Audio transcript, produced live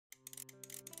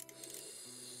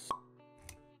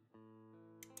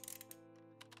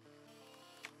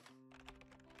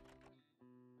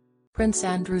Prince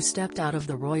Andrew stepped out of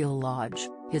the Royal Lodge,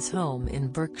 his home in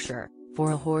Berkshire,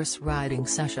 for a horse riding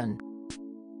session.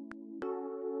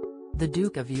 The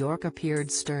Duke of York appeared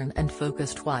stern and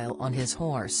focused while on his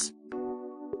horse.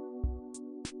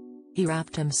 He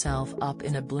wrapped himself up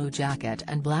in a blue jacket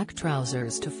and black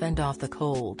trousers to fend off the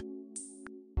cold.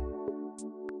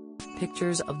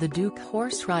 Pictures of the Duke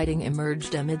horse riding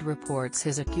emerged amid reports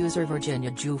his accuser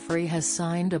Virginia Giuffre has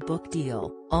signed a book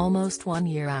deal, almost 1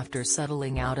 year after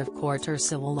settling out of court her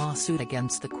civil lawsuit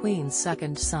against the Queen's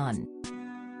second son.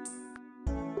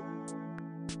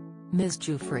 Ms.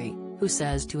 Giuffre, who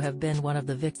says to have been one of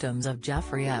the victims of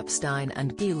Jeffrey Epstein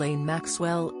and Ghislaine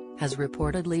Maxwell, has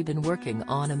reportedly been working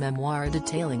on a memoir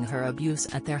detailing her abuse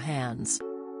at their hands.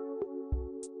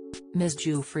 Ms.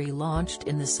 Giuffre launched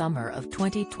in the summer of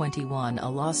 2021 a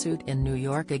lawsuit in New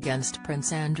York against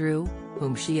Prince Andrew,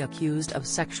 whom she accused of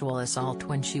sexual assault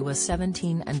when she was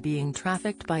 17 and being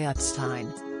trafficked by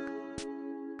Epstein.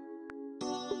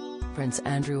 Prince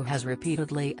Andrew has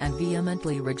repeatedly and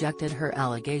vehemently rejected her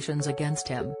allegations against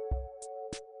him.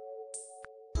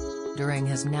 During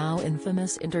his now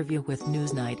infamous interview with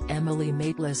Newsnight, Emily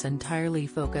Maitlis entirely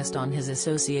focused on his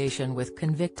association with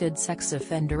convicted sex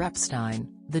offender Epstein.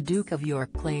 The Duke of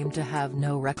York claimed to have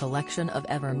no recollection of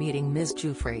ever meeting Ms.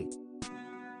 Giuffre.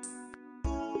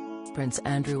 Prince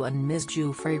Andrew and Ms.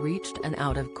 Giuffre reached an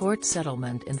out-of-court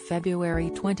settlement in February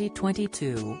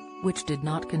 2022, which did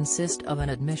not consist of an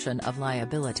admission of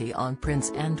liability on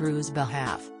Prince Andrew's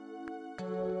behalf.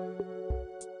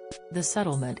 The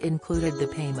settlement included the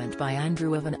payment by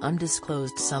Andrew of an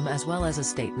undisclosed sum as well as a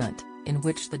statement, in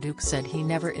which the Duke said he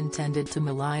never intended to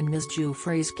malign Ms.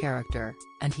 Giuffre's character,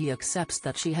 and he accepts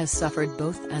that she has suffered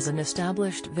both as an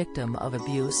established victim of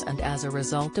abuse and as a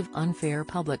result of unfair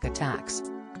public attacks.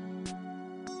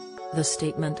 The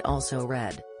statement also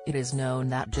read, "It is known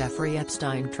that Jeffrey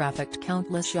Epstein trafficked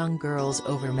countless young girls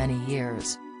over many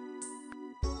years.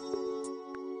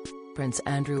 Prince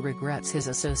Andrew regrets his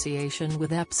association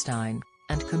with Epstein,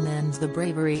 and commends the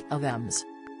bravery of Ms.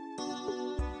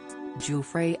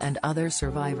 Giuffre and other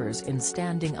survivors in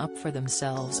standing up for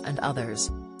themselves and others."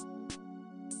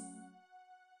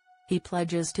 He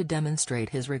pledges to demonstrate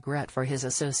his regret for his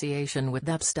association with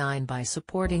Epstein by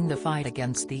supporting the fight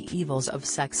against the evils of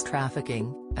sex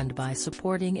trafficking, and by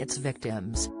supporting its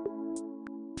victims.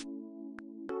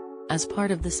 As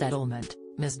part of the settlement,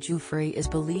 Ms. Giuffre is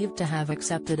believed to have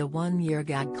accepted a 1-year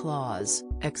gag clause,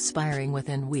 expiring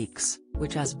within weeks,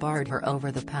 which has barred her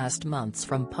over the past months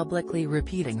from publicly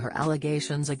repeating her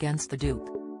allegations against the Duke.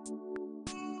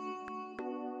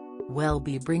 We'll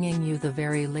be bringing you the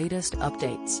very latest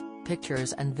updates,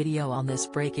 pictures and video on this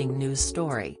breaking news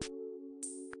story.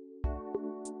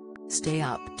 Stay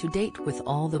up to date with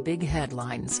all the big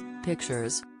headlines,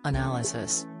 pictures,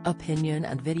 analysis, opinion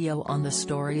and video on the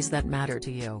stories that matter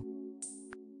to you.